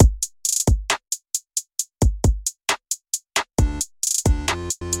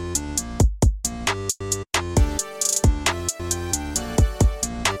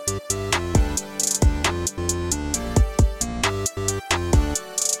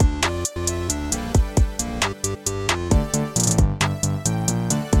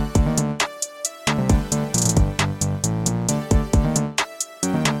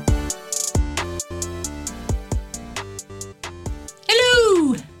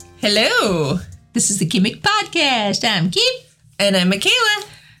Hello. This is the Gimmick Podcast. I'm Kim. And I'm Michaela.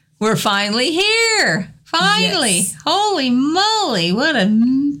 We're finally here. Finally. Yes. Holy moly. What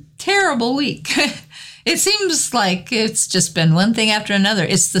a terrible week. It seems like it's just been one thing after another.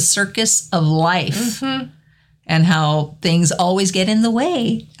 It's the circus of life and how things always get in the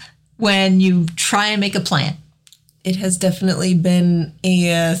way when you try and make a plan. It has definitely been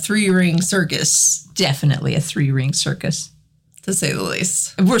a three-ring circus, Definitely a 3-ring circus. to say the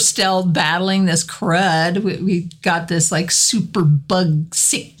least. We're still battling this crud. We got this like super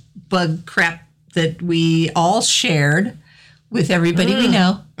sick bug crap that we all shared with everybody we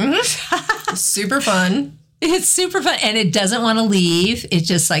know. Super fun. It's super fun. And it doesn't want to leave. It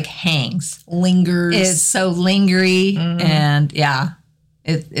just like hangs. Lingers. It's so lingery. And yeah,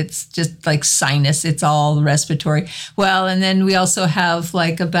 it's just like sinus. It's all respiratory. Well, and then we also have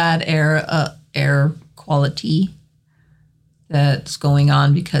like a bad air quality that's going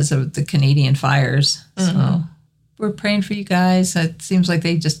on because of the Canadian fires. So we're praying for you guys. It seems like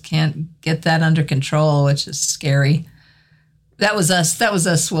they just can't get that under control, which is scary. That was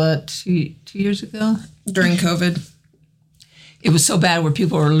us, what, two years ago? During COVID. It was so bad where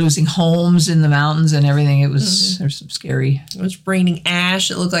people were losing homes in the mountains and everything. It was, there's some scary. It was raining ash.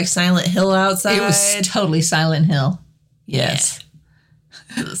 It looked like Silent Hill outside. It was totally Silent Hill. Yes.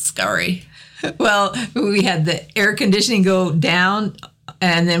 It was scary. Well, we had the air conditioning go down,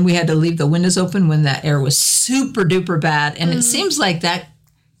 and then we had to leave the windows open when that air was super duper bad. And it seems like that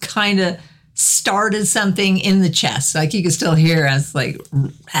kind of started something in the chest. Like you could still hear us like,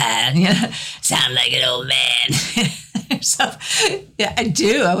 sound like an old man. So, yeah, I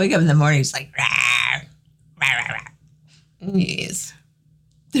do. I wake up in the morning, it's like, rah, rah, rah, rah. Yes.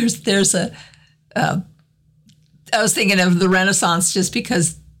 There's a, I was thinking of the Renaissance just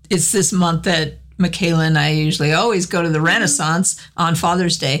because it's this month that Michaela and I usually always go to the Renaissance on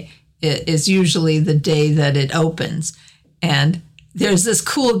Father's Day. It is usually the day that it opens. And there's this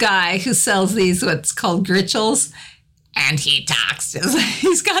cool guy who sells these, what's called gritchels, and he talks.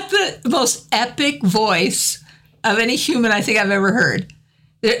 He's got the most epic voice of any human I think I've ever heard.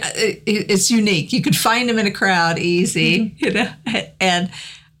 It's unique. You could find him in a crowd easy, you know. And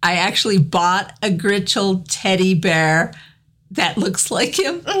I actually bought a gritchel teddy bear that looks like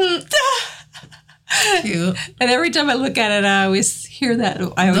him. Cute. And every time I look at it, I always hear that.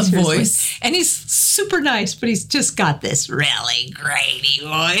 I always The hear voice. And he's super nice, but he's just got this really grainy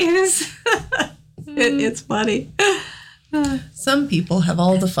voice. It's funny. Some people have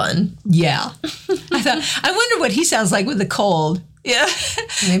all the fun. Yeah. I wonder what he sounds like with a cold. Yeah.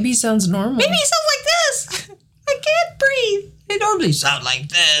 Maybe he sounds normal. Maybe he sounds like this. I can't breathe. They normally sound like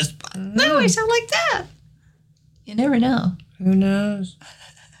this, but no, I sound like that. You never know. Who knows?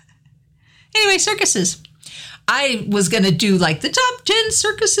 Anyway, circuses. I was going to do like the top 10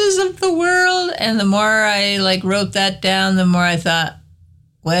 circuses of the world. And the more I like wrote that down, the more I thought,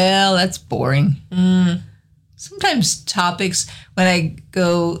 well, that's boring. Sometimes topics when I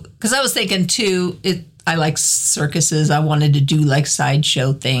go, because I was thinking too, I like circuses. I wanted to do like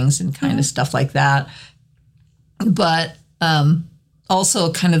sideshow things and kind of stuff like that. But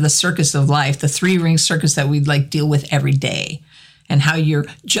also kind of the circus of life, the 3-ring circus that we like deal with every day. And how you're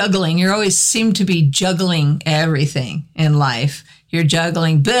juggling. You always seem to be juggling everything in life. You're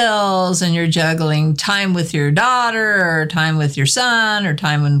juggling bills and you're juggling time with your daughter or time with your son or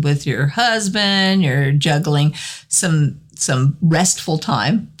time with your husband. You're juggling some restful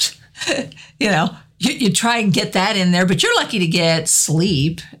time. You know, you try and get that in there, but you're lucky to get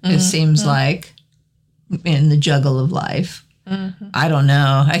sleep, it seems like, in the juggle of life. I don't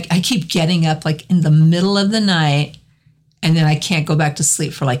know. I keep getting up like in the middle of the night. And then I can't go back to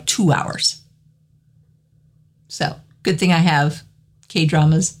sleep for like 2 hours. So good thing I have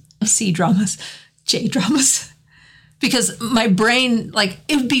K-dramas, C-dramas, J-dramas. Because my brain, like,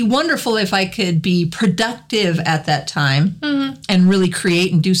 it would be wonderful if I could be productive at that time and really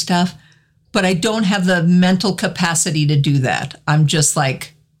create and do stuff. But I don't have the mental capacity to do that. I'm just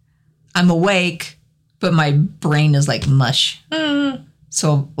like, I'm awake, but my brain is like mush.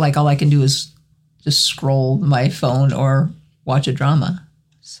 So like all I can do is just scroll my phone or watch a drama.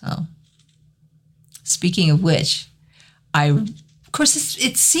 So, speaking of which, of course,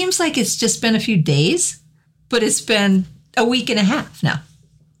 it seems like it's just been a few days, but it's been a week and a half now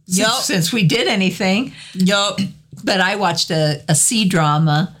since we did anything. Yup. But I watched a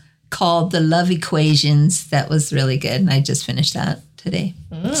C-drama called The Love Equations. That was really good, and I just finished that today.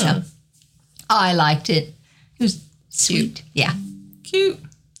 So, I liked it. It was sweet. Yeah. Cute.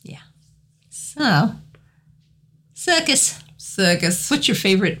 So, circus. What's your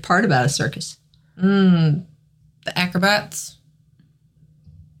favorite part about a circus? The acrobats.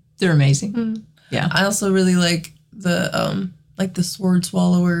 They're amazing. Yeah. I also really like the sword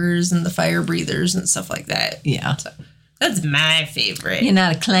swallowers and the fire breathers and stuff like that. Yeah. So that's my favorite. You're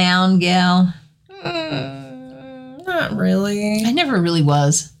not a clown gal? Not really. I never really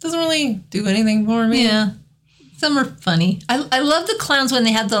was. Doesn't really do anything for me. Yeah. Some are funny. I love the clowns when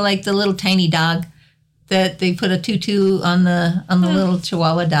they have the little tiny dog that they put a tutu on the little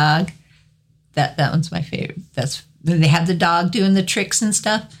Chihuahua dog. That one's my favorite. They have the dog doing the tricks and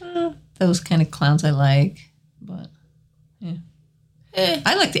stuff. Those kind of clowns I like. But yeah.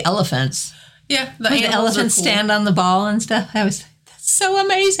 I like the elephants. Yeah, the elephants cool. Stand on the ball and stuff. That's so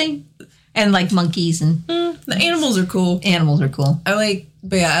amazing. And like monkeys and the animals are cool. Animals are cool. I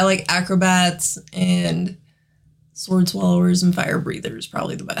like acrobats and sword swallowers and fire breathers.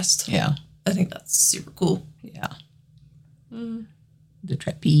 Probably the best. Yeah, I think that's super cool. Yeah. The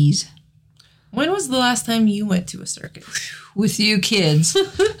trapeze. When was the last time you went to a circus? With you kids.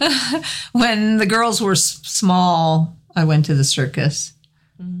 When the girls were small, I went to the circus.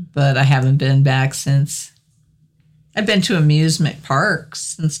 But I haven't been back since. I've been to amusement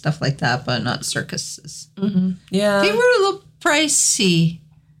parks and stuff like that, but not circuses. Mm-hmm. Yeah. They were a little pricey.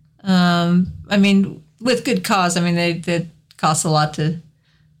 I mean, with good cause. I mean, they cost a lot to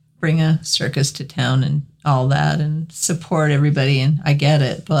bring a circus to town and all that and support everybody, and I get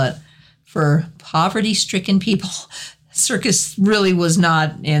it. But for poverty-stricken people, circus really was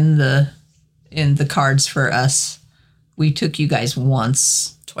not in the cards for us. We took you guys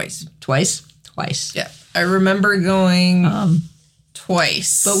once. Twice. Yeah. I remember going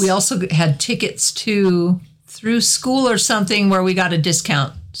twice. But we also had tickets through school or something where we got a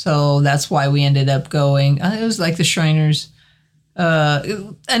discount. So that's why we ended up going. It was like the Shriners.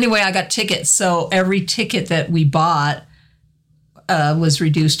 Anyway, I got tickets. So every ticket that we bought was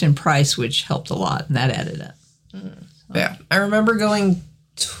reduced in price, which helped a lot. And that added up. So. Yeah. I remember going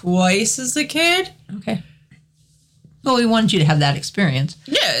twice as a kid. Okay. Well, we wanted you to have that experience.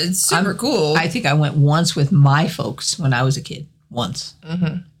 Yeah, it's super cool. I think I went once with my folks when I was a kid. Once.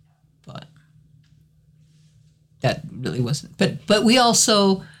 Mm-hmm. But that really wasn't. But we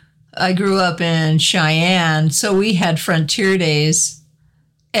also, I grew up in Cheyenne, so we had Frontier Days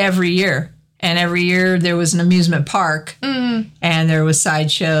every year. And every year there was an amusement park. Mm. And there was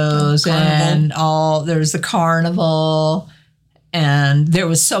sideshows and there was the carnival. And there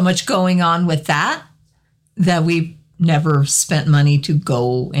was so much going on with that we never spent money to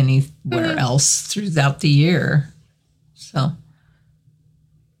go anywhere else throughout the year. So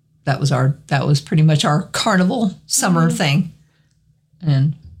that was pretty much our carnival summer thing.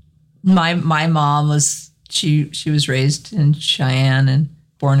 And my mom was she was raised in Cheyenne and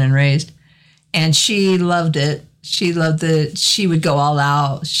born and raised, and she loved it. She loved it. She would go all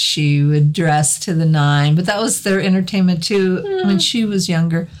out. She would dress to the nine, but that was their entertainment too when she was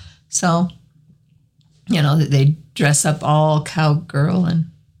younger. So, they dress up all cowgirl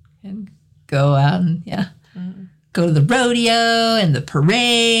and go out and go to the rodeo and the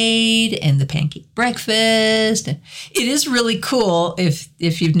parade and the pancake breakfast. And it is really cool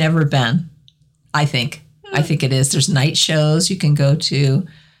if you've never been. I think it is. There's night shows you can go to.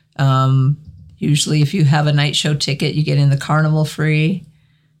 Usually, if you have a night show ticket, you get in the carnival free,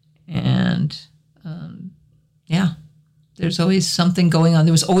 and there's always something going on.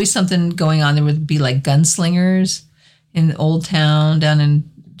 There was always something going on. There would be like gunslingers in Old Town, down in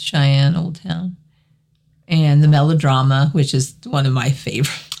Cheyenne, Old Town. And the melodrama, which is one of my favorite.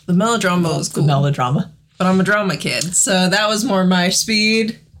 The melodrama was cool. The melodrama. But I'm a drama kid, so that was more my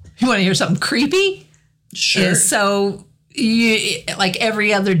speed. You want to hear something creepy? Sure. Yeah, so, like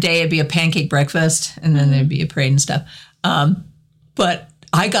every other day, it'd be a pancake breakfast, and then there'd be a parade and stuff. But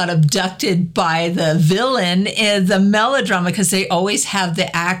I got abducted by the villain in the melodrama because they always have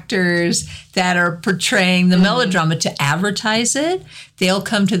the actors that are portraying the melodrama to advertise it. They'll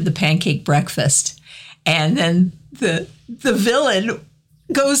come to the pancake breakfast, and then the villain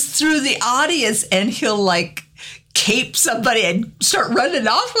goes through the audience and he'll like cape somebody and start running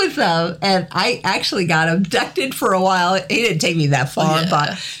off with them. And I actually got abducted for a while. He didn't take me that far,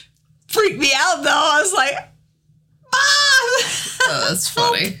 but freaked me out though. I was like, oh, that's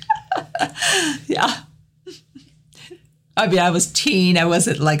funny. Yeah. I mean, I was teen. I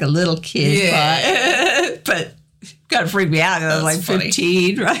wasn't like a little kid, but kind of freaked me out. I was like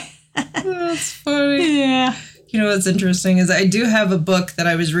 15, right? That's funny. Yeah. You know what's interesting is I do have a book that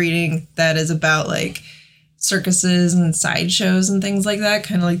I was reading that is about like circuses and sideshows and things like that,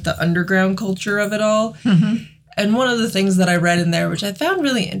 kind of like the underground culture of it all. Mm-hmm. And one of the things that I read in there, which I found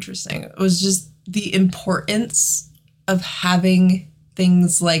really interesting, was just the importance of having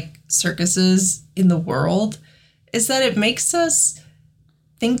things like circuses in the world, is that it makes us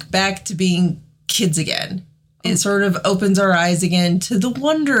think back to being kids again. It sort of opens our eyes again to the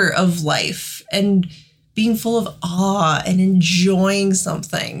wonder of life and being full of awe and enjoying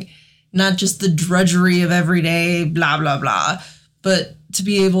something, not just the drudgery of everyday blah, blah, blah, but to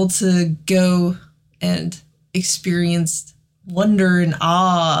be able to go and experience wonder and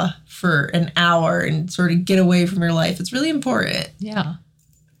awe for an hour and sort of get away from your life. It's really important. Yeah.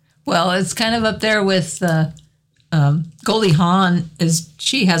 Well, it's kind of up there with Goldie Hawn.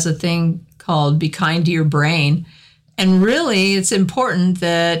 She has a thing called Be Kind to Your Brain. And really, it's important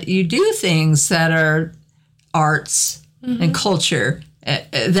that you do things that are arts and culture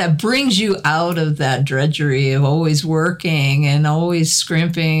that brings you out of that drudgery of always working and always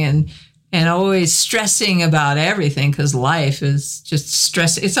scrimping and always stressing about everything, because life is just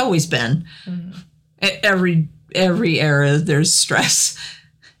stress. It's always been. Every era there's stress,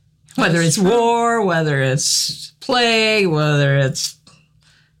 whether it's war, whether it's plague, whether it's,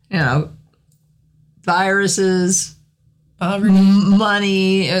 viruses, poverty,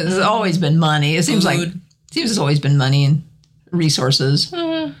 money. It's always been money. It seems it's always been money and resources.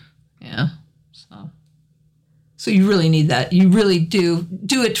 Yeah. So you really need that. You really do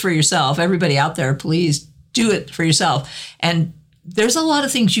it for yourself. Everybody out there, please do it for yourself. And there's a lot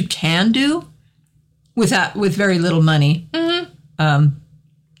of things you can do with very little money.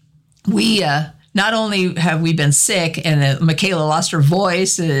 We not only have we been sick, and Michaela lost her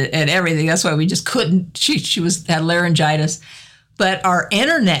voice and everything. That's why we just couldn't. She had laryngitis, but our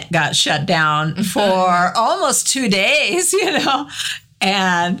internet got shut down for almost 2 days.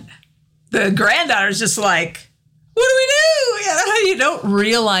 And the granddaughter's just like, what do we do? You don't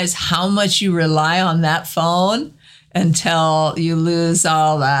realize how much you rely on that phone until you lose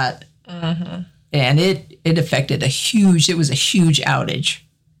all that. And it affected it was a huge outage.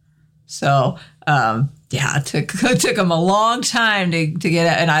 So, it took them a long time to get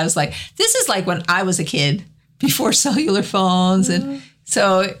it. And I was like, this is like when I was a kid before cellular phones. And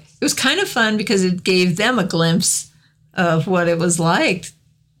so it was kind of fun because it gave them a glimpse of what it was like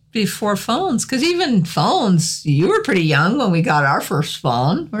before phones. Because even phones, you were pretty young when we got our first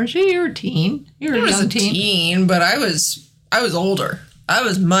phone, weren't you? You were a teen. You were a young teen. But I was older. I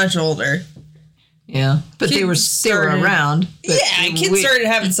was much older. Yeah, but they were around. Kids started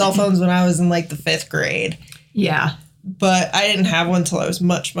having cell phones when I was in like the 5th grade. Yeah. But I didn't have one until I was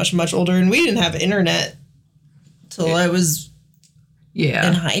much, much, much older. And we didn't have internet till I was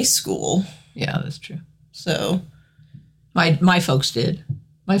in high school. Yeah, that's true. So my folks did.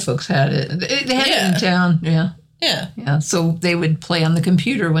 My folks had it. They had it in town. Yeah. Yeah. Yeah. So they would play on the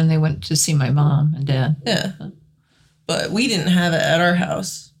computer when they went to see my mom and dad. Yeah. But we didn't have it at our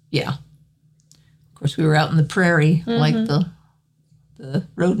house. Yeah. Of course, we were out in the prairie, like the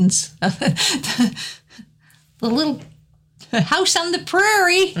rodents. The little house on the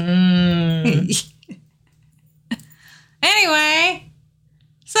prairie. Anyway,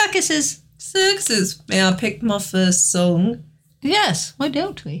 circuses. May I pick my first song? Yes, why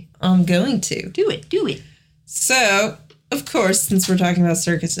don't we? I'm going to. Do it. So, of course, since we're talking about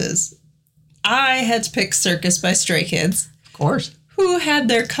circuses, I had to pick Circus by Stray Kids. Of course. Who had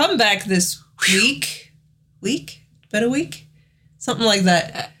their comeback this week? Been a week? Something like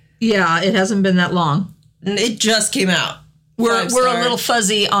that. Yeah, it hasn't been that long. And it just came out. We're a little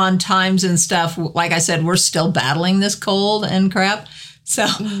fuzzy on times and stuff. Like I said, we're still battling this cold and crap. So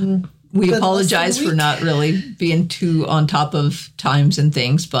we apologize for not really being too on top of times and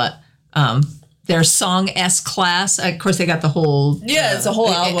things. But their song S-Class, of course, they got the whole... Yeah, it's a whole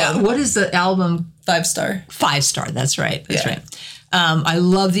album. What is the album? 5-star. 5-star, that's right. That's right. I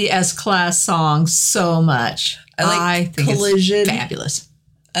love the S-Class song so much. I think Collision. It's fabulous.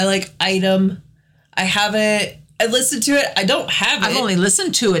 I like Item. I listened to it. I don't have it. I've only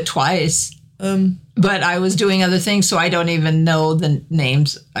listened to it twice. But I was doing other things, so I don't even know the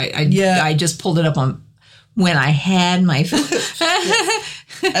names. I just pulled it up on when I had my phone.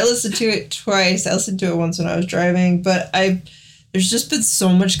 I listened to it twice. I listened to it once when I was driving, but there's just been so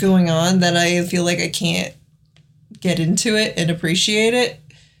much going on that I feel like I can't get into it and appreciate it.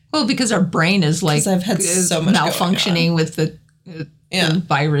 Well, because our brain is like I've had so much malfunctioning with the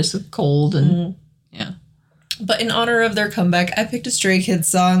virus of cold and But in honor of their comeback, I picked a Stray Kids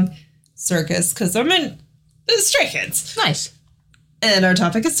song, Circus, because I'm in Stray Kids. Nice. And our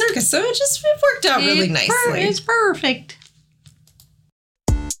topic is circus, so it worked out really nicely. It's perfect.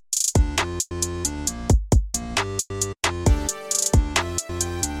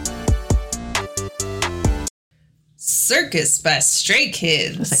 Circus by Stray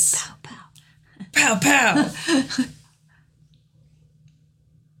Kids. It's like pow, pow. Pow, pow.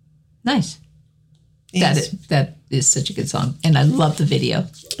 Nice. Yes. That is such a good song. And I love the video.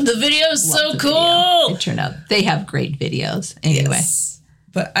 The video is so cool. It turned out they have great videos. Anyway. Yes.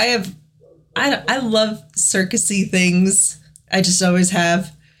 But I love circusy things. I just always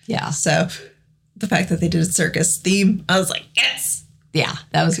have. Yeah. So the fact that they did a circus theme, I was like, yes. Yeah,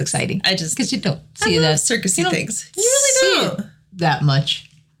 that was exciting. Because you don't see that circusy things. You really don't. That much.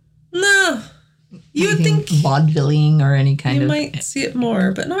 No. You would think vaudevilling or any kind you of might see it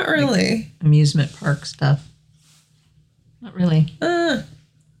more, but not really. Like amusement park stuff. Not really. It's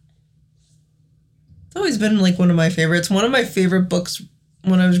always been like one of my favorites. One of my favorite books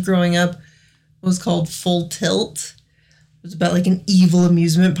when I was growing up was called Full Tilt. It was about like an evil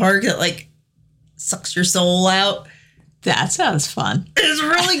amusement park that like sucks your soul out. That sounds fun. It's a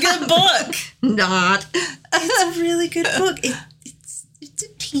really good book. Not. It's a really good book. It's a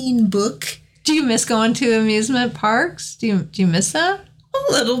teen book. Do you miss going to amusement parks? Do you miss that?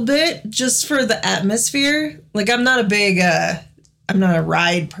 A little bit, just for the atmosphere. Like I'm not a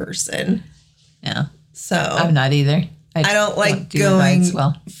ride person. Yeah. So I'm not either. I don't like going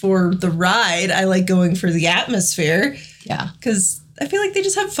for the ride. I like going for the atmosphere. Yeah. Because I feel like they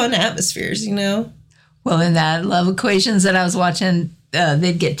just have fun atmospheres, you know? Well, in that Love Equations that I was watching,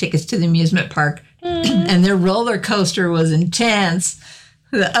 they'd get tickets to the amusement park, and their roller coaster was intense.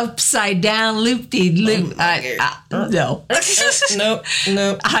 The upside down loop-de-loop. No.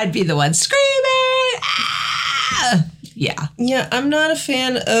 Nope. I'd be the one screaming. Ah! Yeah. Yeah, I'm not a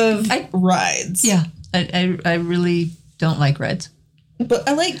fan of rides. Yeah. I really don't like rides. But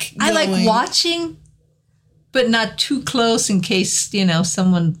I like going. I like watching, but not too close in case,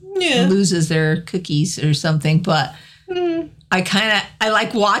 someone loses their cookies or something. But I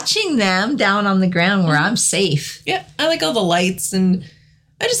like watching them down on the ground where I'm safe. Yeah, I like all the lights and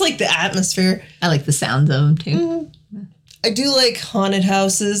I just like the atmosphere. I like the sounds of them too. I do like haunted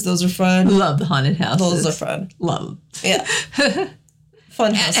houses. Those are fun. Love the haunted houses. Those are fun. Love them. Yeah.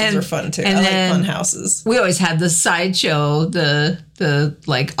 Fun houses are fun too. I like fun houses. We always had the sideshow, the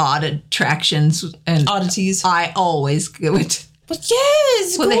like odd attractions and oddities. I always go to. But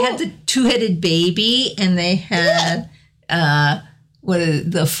yes. Well, they had the two-headed baby and they had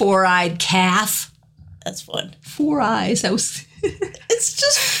the four-eyed calf. That's fun. 4 eyes. That was. It's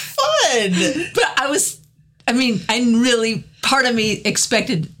just fun. But part of me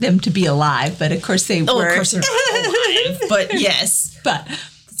expected them to be alive, but of course they were. Of course they're alive. But yes. But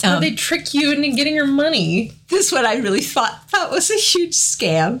that's how they trick you into getting your money. This what I really thought was a huge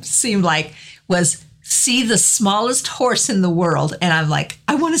scam, seemed like, was see the smallest horse in the world. And I'm like,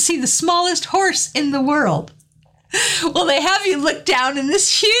 I want to see the smallest horse in the world. Well, they have you look down in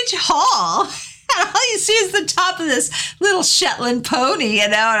this huge hall. And all you see is the top of this little Shetland pony,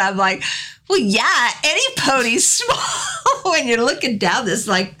 and I'm like, well, yeah, any pony's small when you're looking down this,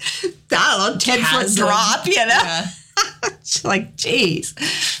 like, I don't know, 10-foot drop, Yeah. It's like, geez.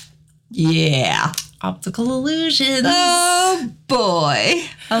 Yeah. Optical illusions. Oh, boy.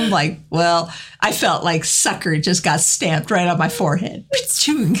 I'm like, well, I felt like sucker just got stamped right on my forehead.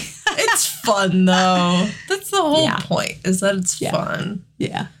 It's fun, though. That's the whole point, is that it's fun.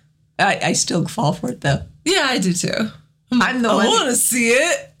 Yeah. I still fall for it, though. Yeah, I do, too. I want to see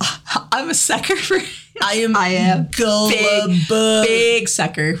it. I'm a sucker for it. I am gullible. Big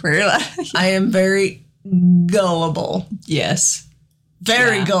sucker for it. I am very gullible. Yes.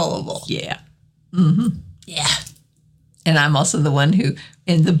 Very gullible. Yeah. Mm-hmm. Yeah. And I'm also the one who,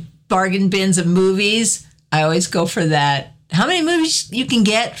 in the bargain bins of movies, I always go for that. How many movies you can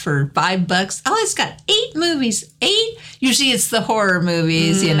get for $5? Oh, it's got 8 movies. 8? Usually it's the horror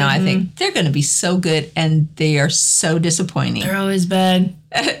movies, I think they're going to be so good, and they are so disappointing. They're always bad.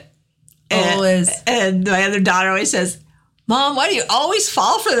 Always. And my other daughter always says, Mom, why do you always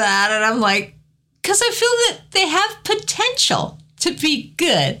fall for that? And I'm like, because I feel that they have potential to be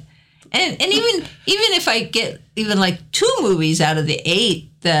good. And even if I get even like 2 movies out of the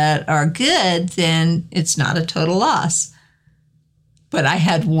 8 that are good, then it's not a total loss. But I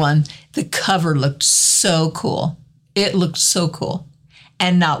had one, the cover looked so cool. It looked so cool.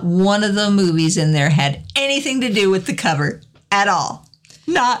 And not one of the movies in there had anything to do with the cover at all.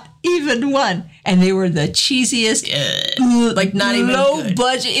 Not even one. And they were the cheesiest, like not even low good.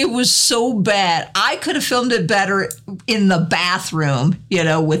 Budget. It was so bad. I could have filmed it better in the bathroom,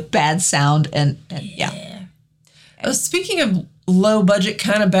 with bad sound and yeah. Speaking of low budget,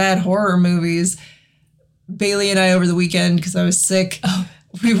 kind of bad horror movies, Bailey and I over the weekend, because I was sick,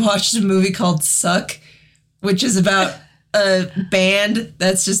 we watched a movie called Suck, which is about a band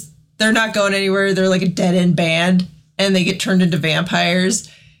that's just, they're not going anywhere. They're like a dead-end band, and they get turned into vampires.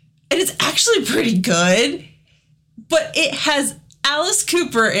 And it's actually pretty good, but it has Alice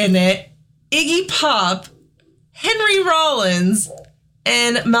Cooper in it, Iggy Pop, Henry Rollins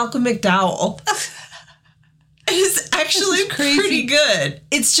and Malcolm McDowell. It's actually pretty good.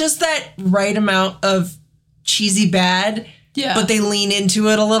 It's just that right amount of cheesy bad. Yeah. But they lean into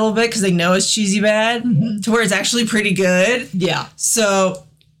it a little bit because they know it's cheesy bad to where it's actually pretty good. Yeah. So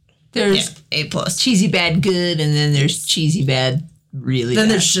there's A+. Cheesy bad good, and then there's cheesy bad really then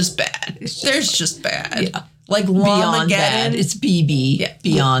bad. There's just bad. There's just bad. Yeah. Like Beyond bad. It's BB. Yeah.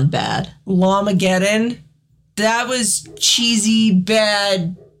 Beyond bad. Lamageddon. That was cheesy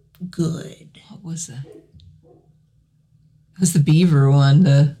bad good. What was that? It was the beaver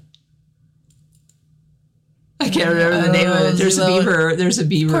one. I can't remember the name of it. There's a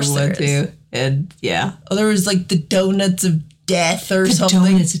beaver one too. And yeah. Oh, there was like the Donuts of Death or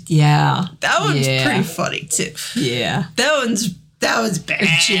something. Yeah. That one's pretty funny too. Yeah. That was bad.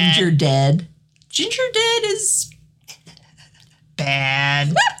 Ginger Dead. Ginger Dead is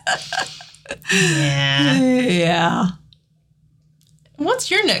bad. Yeah. Yeah.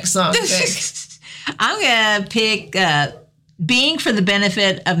 What's your next song pick? I'm going to pick Being for the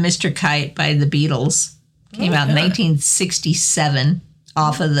Benefit of Mr. Kite by the Beatles. Came out in 1967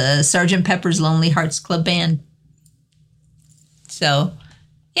 off of the Sgt. Pepper's Lonely Hearts Club Band. So,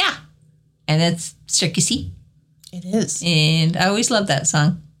 yeah. And it's Circusy. It is. And I always love that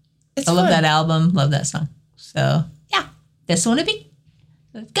song. I love that album. Love that song. So, yeah. That's the one to be.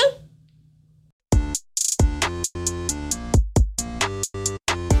 Let's go.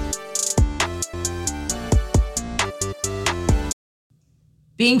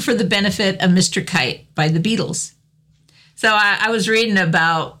 Being for the Benefit of Mr. Kite by the Beatles. So I was reading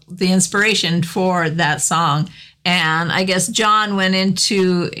about the inspiration for that song, and I guess John went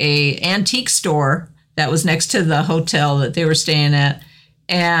into a antique store that was next to the hotel that they were staying at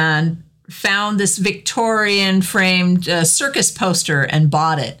and found this Victorian framed circus poster and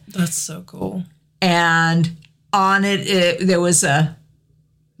bought it. That's so cool. And on it there was a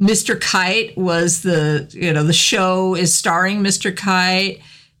Mr. Kite was the show is starring Mr. Kite,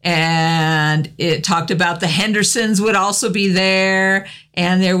 and it talked about the Hendersons would also be there,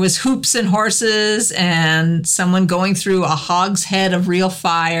 and there was hoops and horses and someone going through a hogshead of real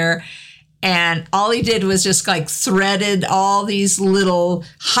fire. And all he did was just like threaded all these little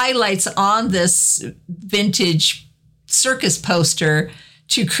highlights on this vintage circus poster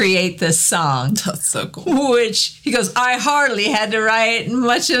to create this song. That's so cool. Which, he goes, I hardly had to write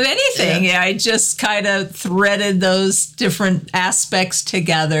much of anything. Yeah. I just kind of threaded those different aspects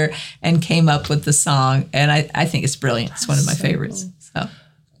together and came up with the song. And I think it's brilliant. It's one of my favorites. Cool. So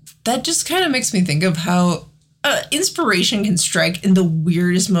that just kind of makes me think of how inspiration can strike in the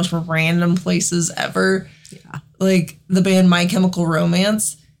weirdest, most random places ever. Yeah. Like the band My Chemical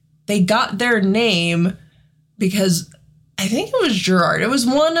Romance. They got their name because I think it was Gerard. It was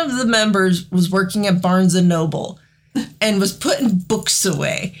one of the members was working at Barnes & Noble and was putting books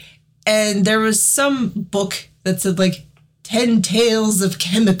away. And there was some book that said like 10 Tales of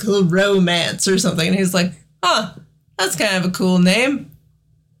Chemical Romance or something. And he's like, that's kind of a cool name.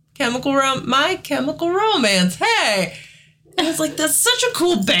 My Chemical Romance. Hey. And it's like, that's such a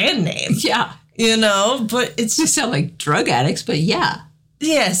cool band name. Yeah. You know, but it's just sound like drug addicts, but yeah.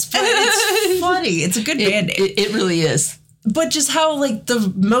 Yes, but it's funny. It's a good band name. It really is. But just how, like,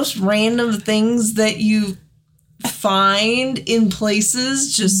 the most random things that you find in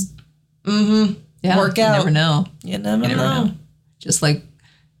places just work out. You never know. You never know. Just like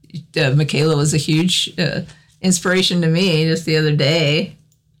Michaela was a huge inspiration to me just the other day.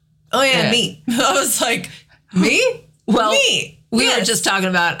 Oh, yeah, me. I was like, me? Well, me. We were just talking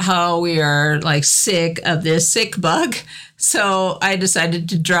about how we are, like, sick of this sick bug. So I decided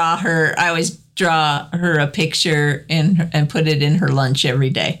to draw her. I always draw her a picture and put it in her lunch every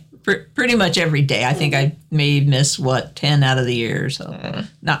day. Pretty much every day. I think I may miss 10 out of the year, so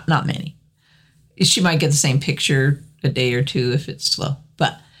not many. She might get the same picture a day or two if it's slow.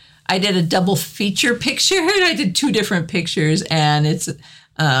 But I did a double feature picture, and I did 2 different pictures, and it's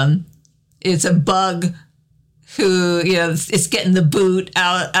a bug who, is getting the boot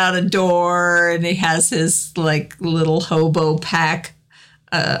out a door, and he has his like little hobo pack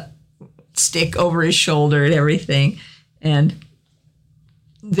stick over his shoulder and everything. And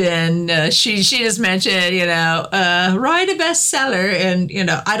then she just mentioned, write a bestseller. And,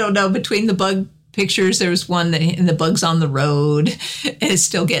 I don't know, between the bug pictures, there was one that and the bug's on the road and is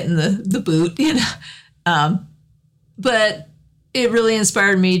still getting the boot, but it really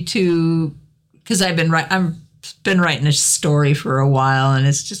inspired me to, because I've been writing a story for a while, and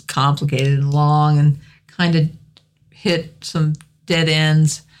it's just complicated and long and kind of hit some dead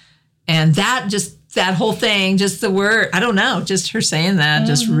ends. And that whole thing, just the word, I don't know, just her saying that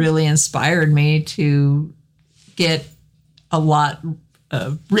just really inspired me to get a lot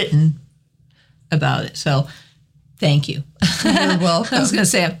written about it. So thank you. You're welcome. I was going to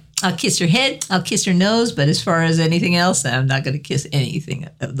say, I'll kiss your head, I'll kiss your nose, but as far as anything else, I'm not going to kiss anything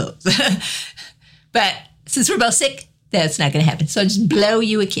of those. But since we're both sick, that's not going to happen. So I'll just blow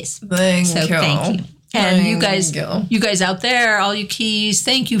you a kiss. Thank you. And you guys out there, all you keys,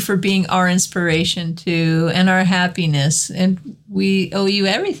 thank you for being our inspiration too, and our happiness. And we owe you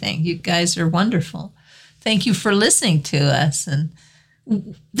everything. You guys are wonderful. Thank you for listening to us. And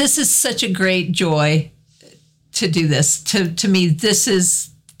this is such a great joy to do this. To me, this is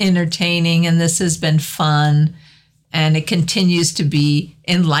entertaining, and this has been fun. And it continues to be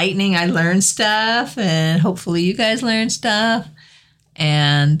enlightening. I learn stuff, and hopefully you guys learn stuff.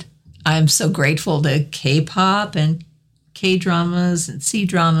 And I'm so grateful to K-pop and K-dramas and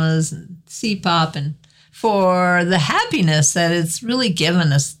C-dramas and C-pop, and for the happiness that it's really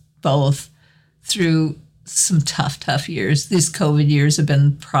given us both through some tough years. These COVID years have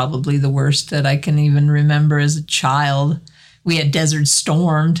been probably the worst that I can even remember as a child. We had Desert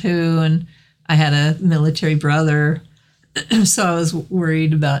Storm too, and I had a military brother, so I was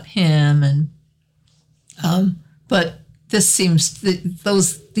worried about him. And but this seems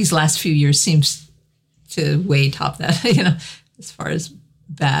these last few years seems to way top that, as far as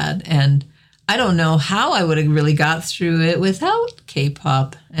bad. And I don't know how I would have really got through it without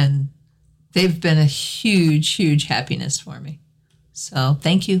K-pop, and they've been a huge happiness for me. So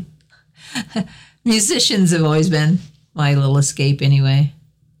thank you. Musicians have always been my little escape anyway.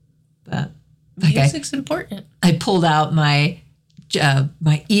 But music's important. I pulled out my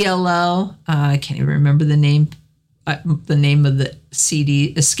ELO. I can't even remember the name. The name of the CD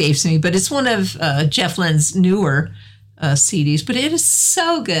escapes me, but it's one of Jeff Lynne's newer CDs. But it is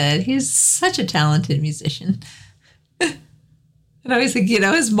so good. He's such a talented musician. And I always think,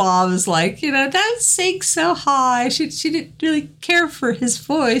 his mom is like, don't sing so high. She didn't really care for his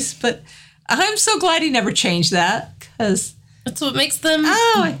voice, but I'm so glad he never changed that, because that's what makes them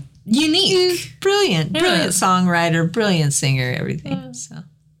unique. He's brilliant songwriter, brilliant singer, everything. Yeah. So,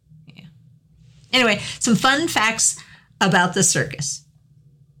 yeah. Anyway, some fun facts about the circus.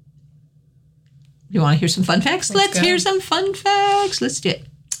 You want to hear some fun facts? Let's hear some fun facts. Let's do it.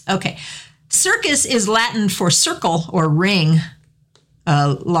 Okay. Circus is Latin for circle or ring.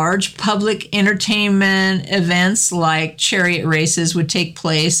 Large public entertainment events like chariot races would take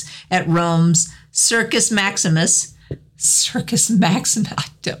place at Rome's Circus Maximus. Circus Maximus. I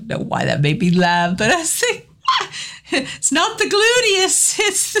don't know why that made me laugh, but I was thinking, it's not the gluteus,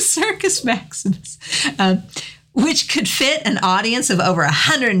 it's the Circus Maximus, which could fit an audience of over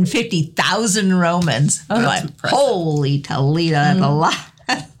 150,000 Romans. I was like, impressive. Holy Toledo, that's a lot.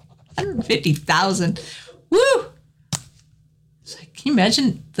 150,000. Woo! Can you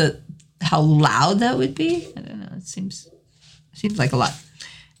imagine how loud that would be? I don't know. It seems like a lot.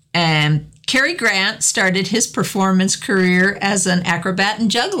 And Cary Grant started his performance career as an acrobat and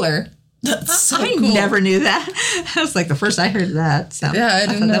juggler. That's so I cool. never knew that. That was like the first I heard of that. So yeah, I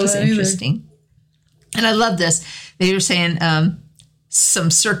didn't know that was that interesting. Either. And I love this. They were saying some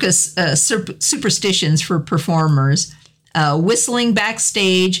circus superstitions for performers. Whistling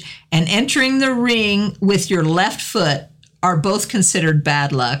backstage and entering the ring with your left foot are both considered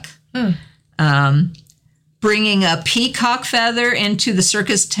bad luck. Bringing a peacock feather into the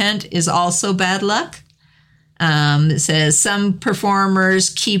circus tent is also bad luck. It says some performers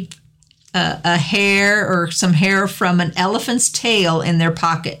keep a hair or some hair from an elephant's tail in their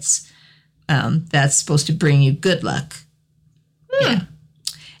pockets. That's supposed to bring you good luck. Yeah.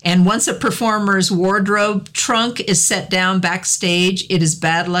 And once a performer's wardrobe trunk is set down backstage, it is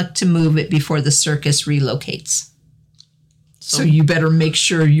bad luck to move it before the circus relocates. So you better make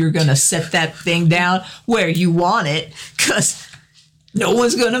sure you're going to set that thing down where you want it, because no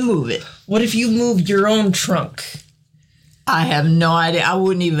one's going to move it. What if you moved your own trunk? I have no idea. I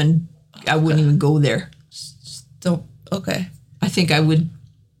wouldn't even go there. Don't. Okay. I think I would.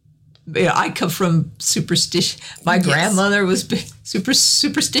 I come from superstition. My grandmother was super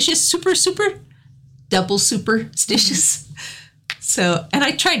superstitious, double superstitious. So, and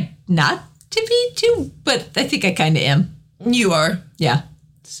I tried not to be too, but I think I kind of am. You are. Yeah.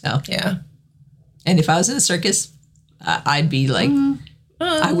 So. Yeah. And if I was in a circus, I'd be like,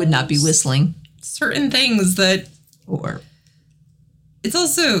 I would not be whistling. Certain things that, or it's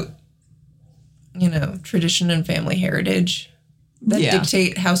also, tradition and family heritage that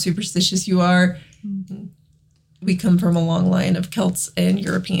dictate how superstitious you are. We come from a long line of Celts and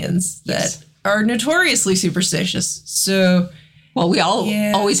Europeans that are notoriously superstitious. So, well, we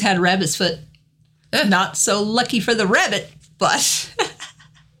always had rabbit's foot. Not so lucky for the rabbit, but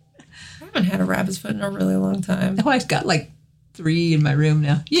haven't had a rabbit's foot in a really long time. Oh, I've got like 3 in my room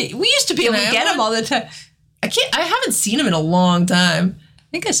now. Yeah, we used to be able to get them all the time. I haven't seen them in a long time. I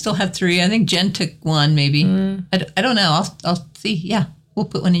think I still have 3. I think Jen took 1, maybe. I don't know. I'll see. Yeah, we'll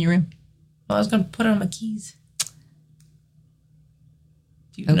put one in your room. Well, I was going to put it on my keys.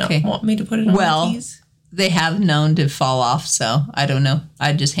 Do you not want me to put it on my keys? They have known to fall off, so I don't know.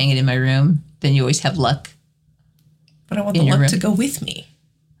 I'd just hang it in my room. Then you always have luck. But I want the luck to go with me.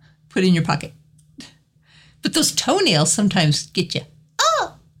 Put it in your pocket. But those toenails sometimes get you.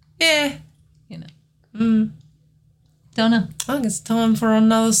 Oh! Yeah. You know. Don't know. I think it's time for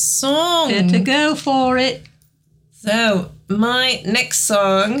another song. Get to go for it. So, my next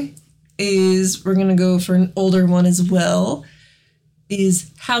song is, we're going to go for an older one as well,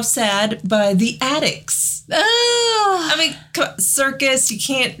 is How Sad by The Addicts. Oh! I mean, Circus, you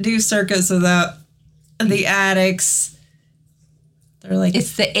can't do Circus without The Addicts. They're like...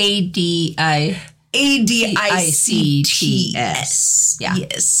 It's the ADICTS. Yeah.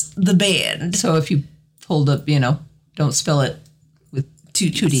 Yes, the band. So if you pulled up, don't spell it with two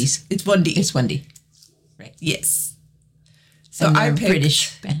Ds. It's 1 D. It's 1 D. Right. Yes. So And I picked...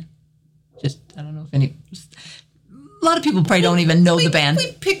 British band. I don't know if any... A lot of people probably don't even know the band.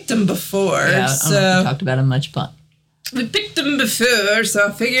 We picked them before. Yeah, I don't know if we talked about them much, but... We picked them before, so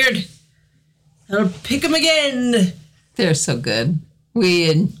I figured I'll pick them again. They're so good. We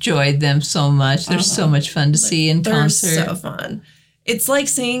enjoyed them so much. They're so much fun to see in concert. They're so fun. It's like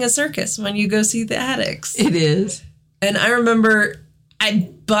seeing a circus when you go see The Addicts. It is. And I remember I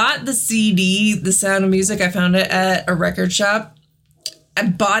bought the CD, The Sound of Music. I found it at a record shop. I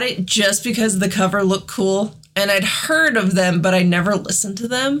bought it just because the cover looked cool. And I'd heard of them, but I never listened to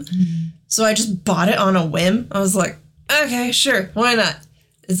them. Mm-hmm. So I just bought it on a whim. I was like, okay, sure, why not?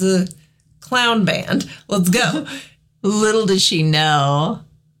 It's a clown band. Let's go. Little did she know.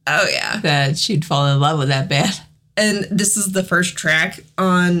 Oh, yeah. That she'd fall in love with that band. And this is the first track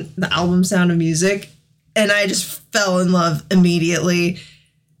on the album Sound of Music. And I just fell in love immediately.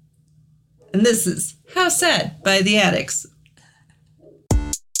 And this is How Sad by The Addicts.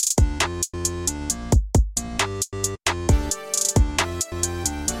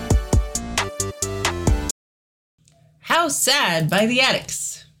 How Sad by The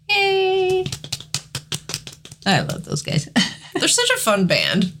Addicts. Yay. I love those guys. They're such a fun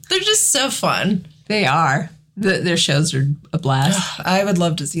band. They're just so fun. They are. Their shows are a blast. I would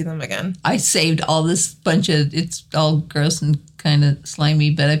love to see them again. I saved all this bunch of, it's all gross and kind of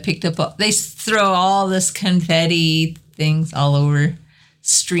slimy, but I picked up, they throw all this confetti things all over,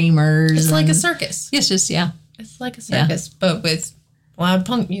 streamers. It's like a circus. It's just, yeah. It's like a circus, but with loud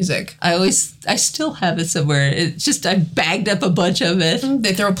punk music. I still have it somewhere. It's just, I bagged up a bunch of it.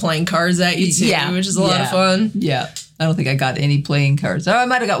 They throw playing cards at you too, which is a lot of fun. Yeah. I don't think I got any playing cards. Oh, I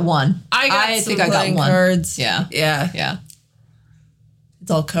might have got one. I think I got one. Cards. Yeah. Yeah.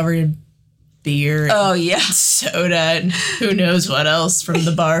 It's all covered in beer and soda and who knows what else from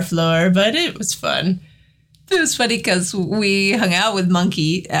the bar floor, but it was fun. It was funny because we hung out with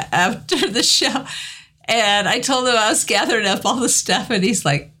Monkey after the show, and I told him I was gathering up all the stuff, and he's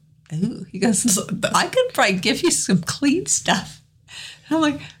like, ooh, he goes, I could probably give you some clean stuff. And I'm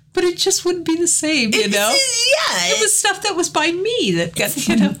like, but it just wouldn't be the same, you know? Yeah. It was stuff that was by me that got,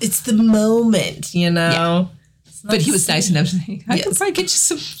 It's the moment, you know? Yeah. But he was nice enough to say, I could probably get you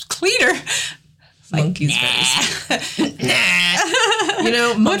some cleaner. Monkey's very nah. You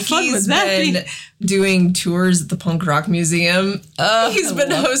know, Monkey's been doing tours at the Punk Rock Museum. He's been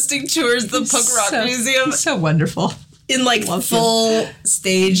hosting tours at the Punk Rock Museum. He's so wonderful. In like full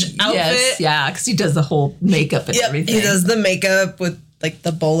stage outfit. Yes, yeah, because he does the whole makeup and everything. He does the makeup with like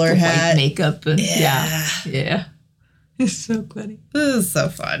the bowler hat. White makeup. And, yeah. It's so funny. This is so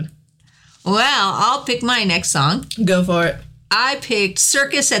fun. Well, I'll pick my next song. Go for it. I picked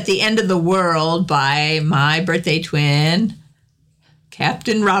Circus at the End of the World by my birthday twin,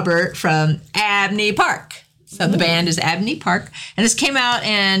 Captain Robert from Abney Park. So the band is Abney Park. And this came out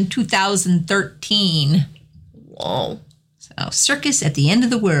in 2013. Whoa. So Circus at the End of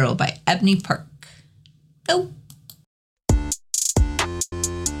the World by Abney Park. Go.